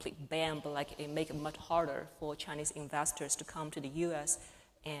a complete ban, but like it make it much harder for Chinese investors to come to the U.S.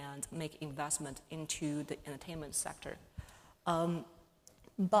 and make investment into the entertainment sector.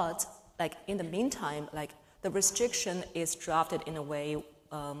 But like in the meantime, like the restriction is drafted in a way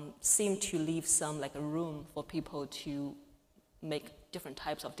seem to leave some like a room for people to make different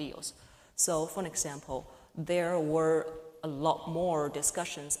types of deals. So for an example, there were a lot more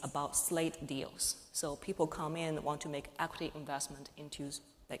discussions about slate deals. So people come in, want to make equity investment into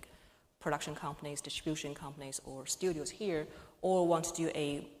like production companies, distribution companies, or studios here, or want to do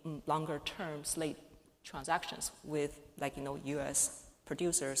a longer term slate transactions with like, U.S.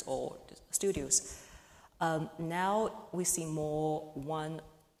 producers or studios. Now we see more one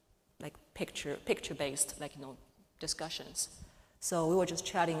like picture-based like, discussions. So we were just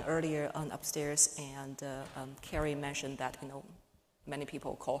chatting earlier upstairs, and Carrie mentioned that many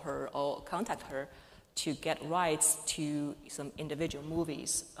people call her or contact her to get rights to some individual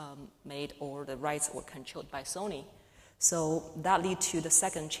movies made, or the rights were controlled by Sony. So that leads to the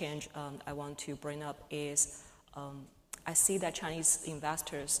second change I want to bring up is I see that Chinese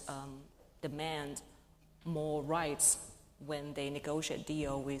investors demand more rights when they negotiate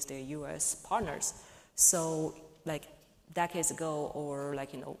deal with their U.S. partners. So like decades ago, or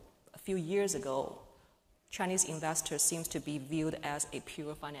like a few years ago, Chinese investors seems to be viewed as a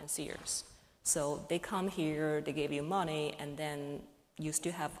pure financiers. So they come here, they give you money, and then you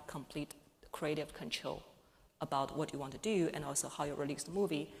still have complete creative control about what you want to do and also how you release the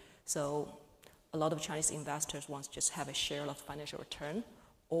movie. So a lot of Chinese investors want to just have a share of financial return,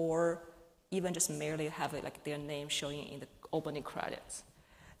 or even just merely have it, like their name showing in the opening credits.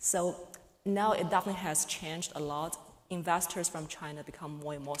 So now it definitely has changed a lot. Investors from China become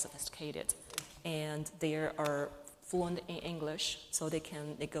more and more sophisticated, and they are fluent in English, so they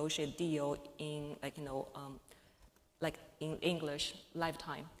can negotiate deal in like in English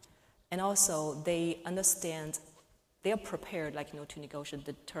lifetime, and also they understand, they are prepared to negotiate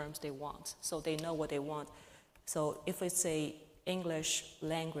the terms they want, so they know what they want. So if it's a English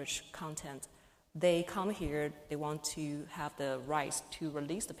language content, they come here, they want to have the rights to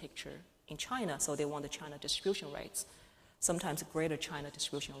release the picture in China, so they want the China distribution rights, sometimes greater China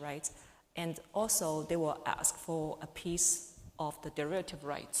distribution rights, and also they will ask for a piece of the derivative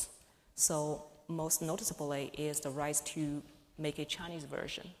rights. So most noticeably is the rights to make a Chinese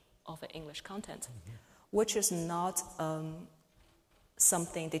version of an English content, which is not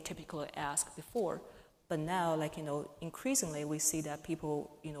something they typically ask before. But now, increasingly we see that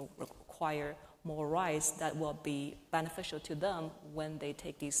people, require more rights that will be beneficial to them when they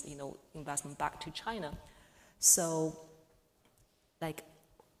take these, investment back to China. So,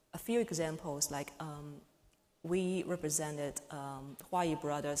 a few examples, we represented Huayi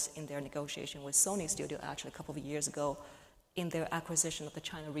Brothers in their negotiation with Sony Studio actually a couple of years ago in their acquisition of the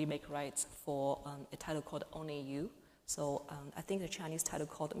China remake rights for a title called Only You. So I think the Chinese title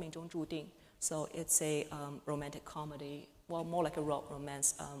called 命中注定. So it's a romantic comedy, well, more like a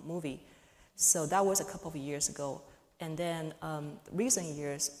romance movie. So that was a couple of years ago. And then recent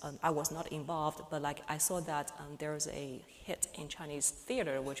years, I was not involved, but I saw that there was a hit in Chinese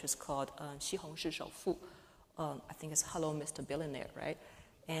theater, which is called 西红柿首富. I think it's Hello, Mr. Billionaire, right?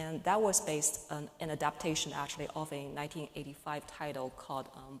 And that was based on an adaptation actually of a 1985 title called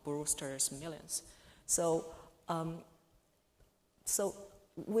Brewster's Millions. So, so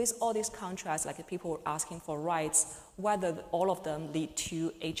with all these contrasts, people were asking for rights, whether all of them lead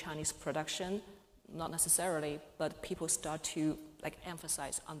to a Chinese production, not necessarily, but people start to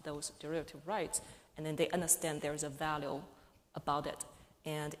emphasize on those derivative rights, and then they understand there is a value about it.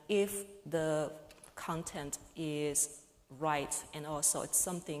 And if the content is right, and also it's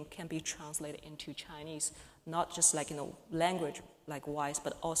something can be translated into Chinese, not just language wise,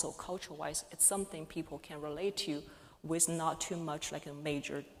 but also culture wise, it's something people can relate to with not too much a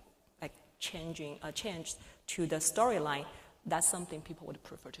major change to the storyline. That's something people would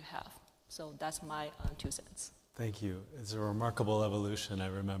prefer to have. So that's my 2 cents. Thank you. It's a remarkable evolution. I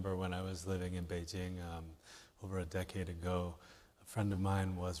remember when I was living in Beijing, over a decade ago, a friend of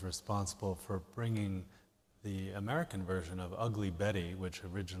mine was responsible for bringing the American version of Ugly Betty, which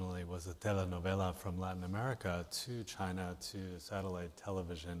originally was a telenovela from Latin America, to China, to satellite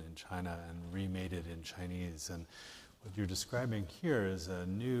television in China, and remade it in Chinese. And what you're describing here is a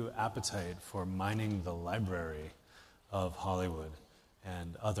new appetite for mining the library of Hollywood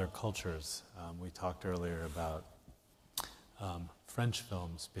and other cultures. We talked earlier about French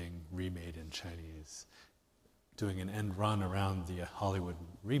films being remade in Chinese, doing an end run around the Hollywood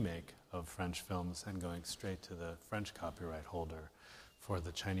remake of French films and going straight to the French copyright holder for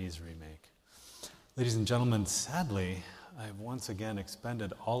the Chinese remake. Ladies and gentlemen, sadly, I've once again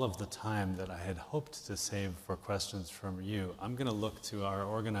expended all of the time that I had hoped to save for questions from you. I'm going to look to our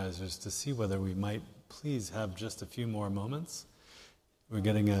organizers to see whether we might please have just a few more moments. We're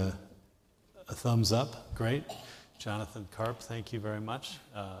getting a thumbs up. Great. Jonathan Karp, thank you very much.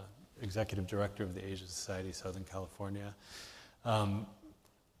 Executive Director of the Asia Society, Southern California.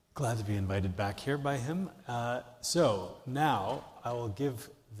 Glad to be invited back here by him. So now I will give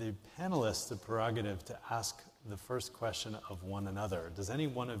the panelists the prerogative to ask the first question of one another. Does any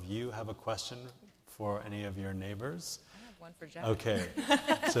one of you have a question for any of your neighbors? I have one for Jack. Okay.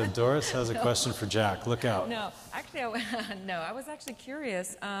 So Doris has a question for Jack. Look out. No, actually, I was actually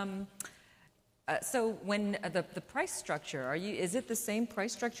curious. So when the price structure, is it the same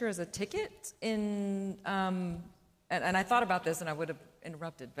price structure as a ticket in, and I thought about this and I would have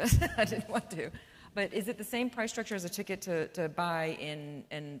interrupted, but I didn't want to. But is it the same price structure as a ticket to buy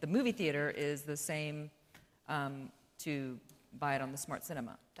in the movie theater is the same to buy it on the smart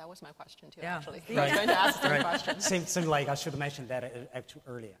cinema? That was my question too, Yeah. actually. I was going to ask the same question. Seems like I should have mentioned that actually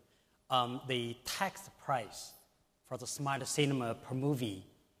earlier. The tax price for the smart cinema per movie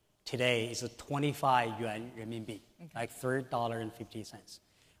today is 25 yuan renminbi, like $3.50.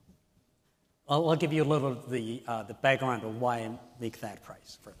 I'll give you a little the background of why I make that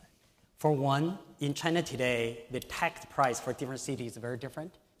price for that. For one, in China today, the tax price for different cities is very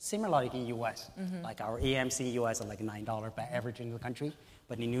different. Similar like in U.S., like our AMC in U.S. is like $9 by average in the country,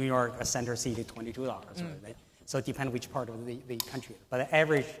 but in New York, a center city, $22, right? So it depends which part of the country. But the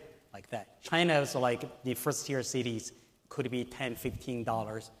average like that. China is like the first tier cities could be $10,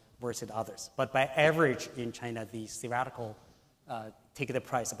 $15 versus others. But by average in China, the theoretical ticket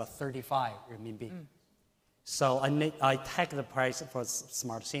price about 35 renminbi. So I take the price for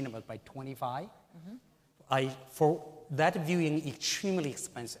smart cinema by 25. For that viewing, extremely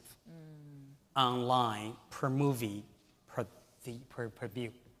expensive. Online per movie per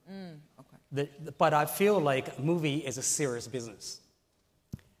view. Okay. But I feel like a movie is a serious business.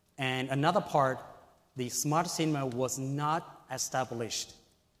 And another part, the smart cinema was not established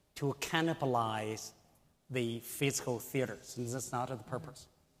to cannibalize the physical theaters. And that's not the purpose.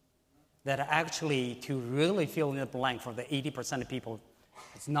 That actually, to really fill in the blank for the 80% of people,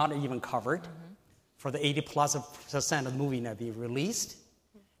 it's not even covered. For the 80+% of the movie not be released.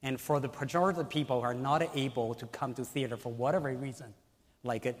 And for the majority of the people who are not able to come to theater for whatever reason,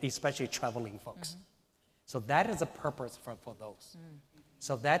 like especially traveling folks. So that is the purpose for those.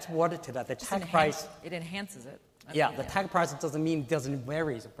 So that's what the tag price. It enhances it. The tag price doesn't mean it doesn't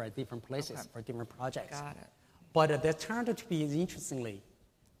vary for different places, for different projects. Got it. But there turned out to be, interestingly,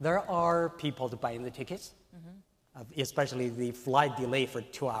 there are people to buy in the tickets, especially the flight delay for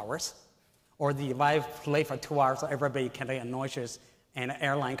 2 hours, or the flight delay for 2 hours, so everybody can get annoyed, and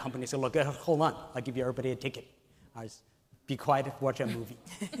airline company say, look, hold on, I'll give you everybody a ticket. Be quiet, watch a movie.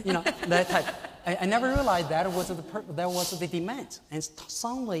 That type. I never realized that was the demand. And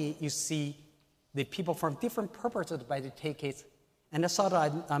suddenly you see the people from different purposes buy the tickets, and I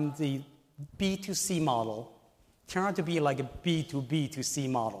thought the B2C model turned out to be like a B2B2C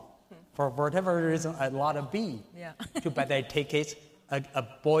model. For whatever reason, a lot of B to buy their tickets, a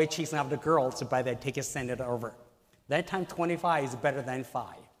boy chasing after girls to buy their tickets, send it over. That time 25 is better than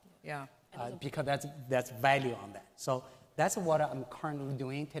 5. Yeah. Because that's value on that. So that's what I'm currently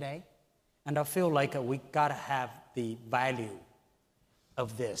doing today. And I feel like we got to have the value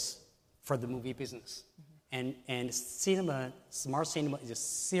of this for the movie business. And smart cinema is a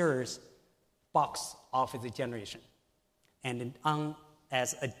serious box office generation. And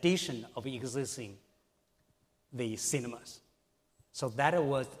as addition of existing the cinemas. So that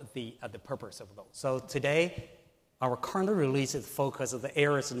was the purpose of those. So today, our current release is focused on the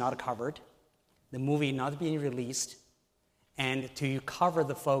areas not covered, the movie not being released, and to cover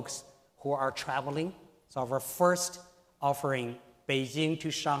the folks who are traveling. So our first offering, Beijing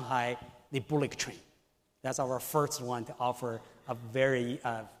to Shanghai, the bullet train. That's our first one to offer a very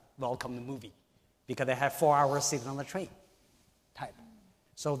welcome movie, because they have 4 hours sitting on the train type.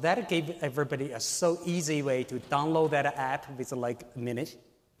 So that gave everybody a so easy way to download that app with like a minute.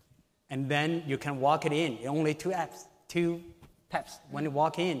 And then you can walk it in. Only two taps. When you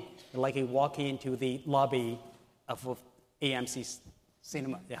walk in, like you walk into the lobby of AMC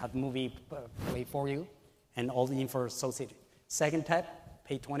cinema. They have movie play for you and all the info associated. Second tap,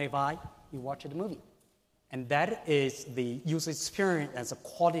 pay $25, you watch the movie. And that is the user experience and the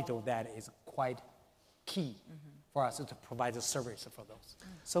quality of that is quite key for us to provide the service for those.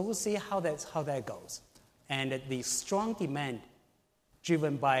 So we'll see how that goes. And the strong demand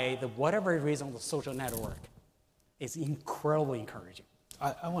driven by the whatever reason of the social network is incredibly encouraging.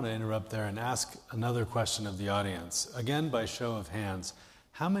 I want to interrupt there and ask another question of the audience. Again, by show of hands,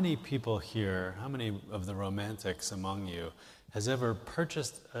 how many people here, how many of the romantics among you has ever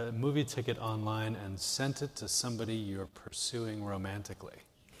purchased a movie ticket online and sent it to somebody you're pursuing romantically?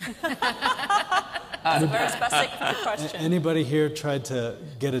 That's a very specific question. Anybody here tried to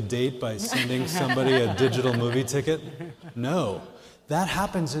get a date by sending somebody a digital movie ticket? No. That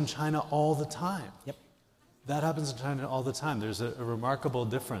happens in China all the time. Yep. That happens in China all the time. There's a remarkable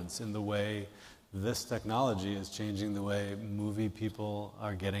difference in the way this technology is changing the way movie people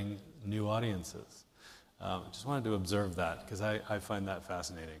are getting new audiences. Just wanted to observe that because I find that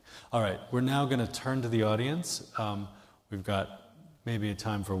fascinating. All right, we're now going to turn to the audience. We've got maybe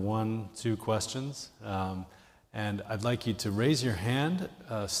time for 1-2 questions. And I'd like you to raise your hand,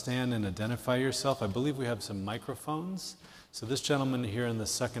 stand and identify yourself. I believe we have some microphones. So this gentleman here in the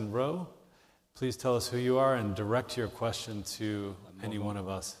second row, please tell us who you are and direct your question to any one of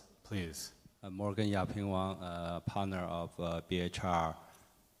us, please. Morgan Yaping Wang, partner of BHR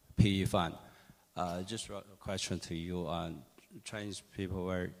PE Fund. Just a question to you on Chinese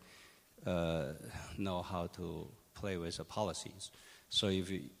people know how to play with the policies. So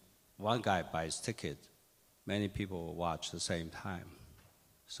if one guy buys ticket, many people will watch at the same time.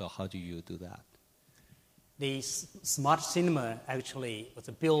 So how do you do that? The smart cinema actually was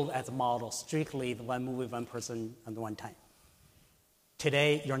built as a model, strictly the one movie, one person at one time.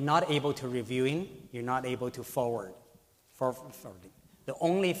 Today, you're not able to reviewing, you're not able to forwarding. The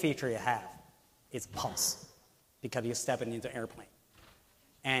only feature you have is pause, because you're stepping into the airplane.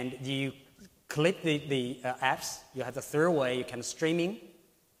 And you click the apps, you have the third way, you can streaming,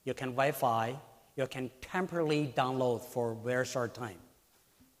 you can Wi-Fi, you can temporarily download for a very short time.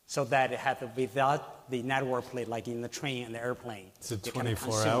 So that it has without the network play, like in the train and the airplane. Is it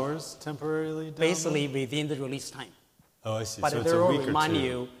 24 hours temporarily download? Basically within the release time. Oh, I see. But so they it's a will week remind or two.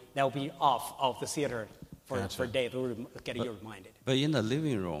 you they'll be off of the theater for Gotcha. a day. They will get you reminded. But in the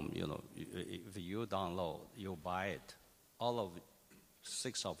living room, if you download, you buy it, all of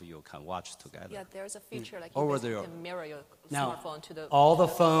 6 of you can watch together. Yeah, there's a feature like Over you there. can mirror your Now, smartphone to the all the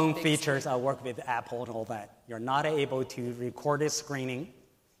phone big features screen. I work with Apple and all that. You're not able to record it screening.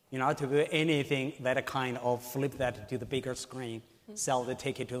 You're not to do anything that kind of flip that to the bigger screen, sell the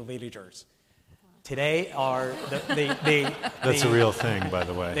ticket to the villagers. Today, That's a real thing, by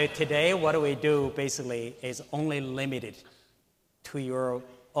the way. Today, what we do basically is only limited to your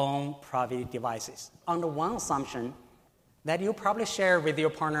own private devices. Under one assumption, that you probably share with your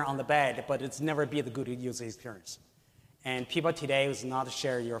partner on the bed, but it's never be the good user experience. And people today is not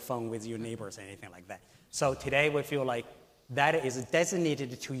share your phone with your neighbors or anything like that. So today we feel like that is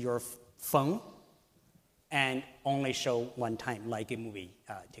designated to your phone and only show one time, like in movie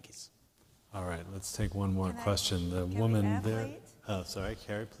tickets. All right, let's take one more Can I- question. The can we woman add there. late? Oh, sorry,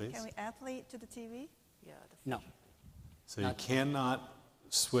 Carrie, please. Can we apply to the TV? Yeah, No. So you cannot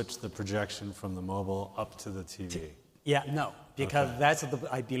switch the projection from the mobile up to the TV. Yeah, no, because that's,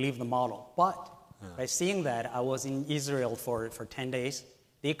 I believe, the model. But by seeing that, I was in Israel for 10 days.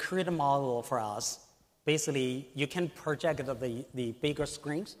 They created a model for us. Basically, you can project the bigger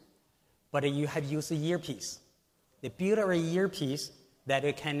screens, but you had to use an earpiece. They built a earpiece that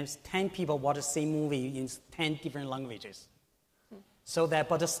it can 10 people watch the same movie in 10 different languages. So that,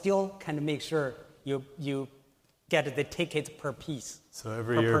 but still can make sure you get the ticket per piece. So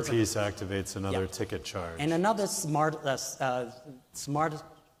every per person. earpiece activates another Yeah. ticket charge. And another smart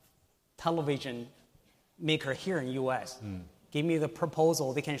television maker here in U.S. gave me the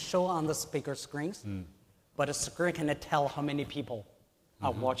proposal. They can show on the speaker screens, but the screen can tell how many people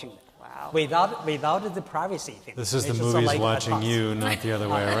are watching it. Wow. Without the privacy thing. This is the It's just movies like a watching toss. you, not the other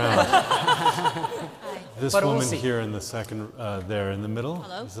way around. This But we'll woman see. here in the second, there in the middle.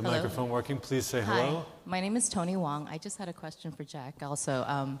 Hello? Is the Hello? microphone working? Please say hello. Hi, my name is Tony Wong. I just had a question for Jack also.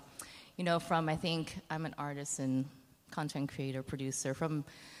 From, I think, I'm an artist and content creator, producer. From,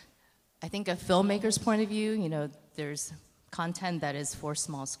 I think, a filmmaker's point of view, there's content that is for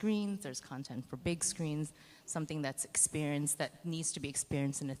small screens, there's content for big screens, something that's experienced, that needs to be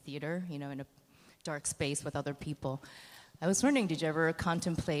experienced in a theater, you know, in a dark space with other people. I was wondering, did you ever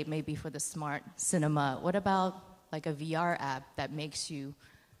contemplate maybe for the smart cinema, what about like a VR app that makes you,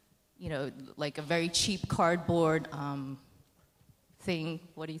 you know, like a very cheap cardboard thing?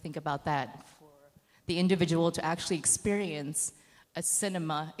 What do you think about that? For the individual to actually experience a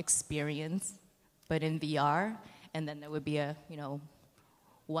cinema experience, but in VR, and then there would be a, you know,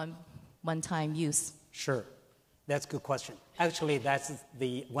 one-time use. Sure, that's a good question. Actually, that's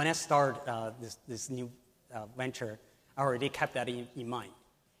when I started this new venture, I already kept that in mind.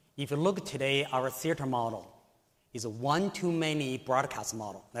 If you look today, our theater model is a one-to-many broadcast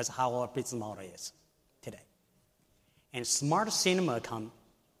model. That's how our business model is today. And smart cinema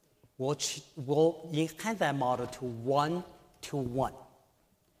will enhance that model to one-to-one,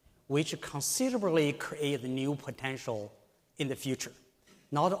 which considerably create new potential in the future.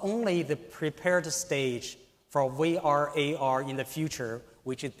 Not only the prepared stage for VR, AR in the future,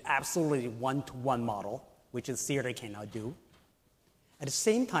 which is absolutely one-to-one model, which the theater cannot do. At the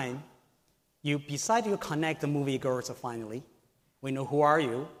same time, besides you connect the moviegoers finally, we know who are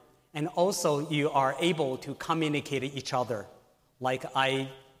you, and also you are able to communicate with each other. Like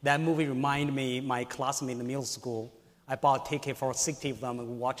that movie reminded me, my classmate in the middle school, I bought a ticket for 60 of them and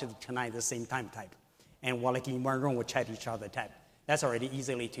we watched it tonight at the same time type. And we're like in one room, we chat each other type. That's already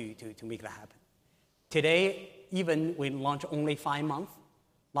easily to make that happen. Today, even we launched only 5 months.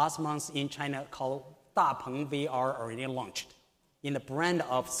 Last month in China called 大鹏 VR already launched in the brand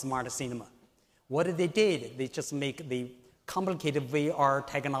of smart cinema. What they did, they just make the complicated VR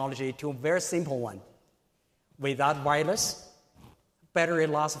technology to a very simple one. Without wireless, battery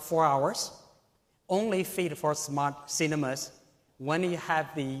lasts 4 hours, only fit for smart cinemas. When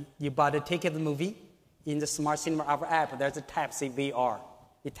you buy the ticket of the movie, in the smart cinema app, there's a tab, say VR.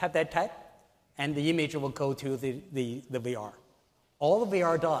 You tap that tab, and the image will go to the VR. All the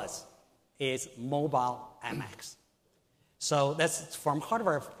VR does is mobile IMAX. So that's, from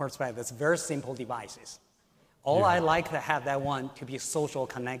hardware perspective, that's very simple devices. I like to have that one to be social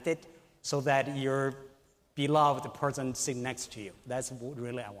connected so that your beloved person sitting next to you. That's what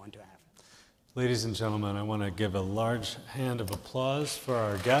really I want to have. Ladies and gentlemen, I want to give a large hand of applause for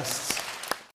our guests.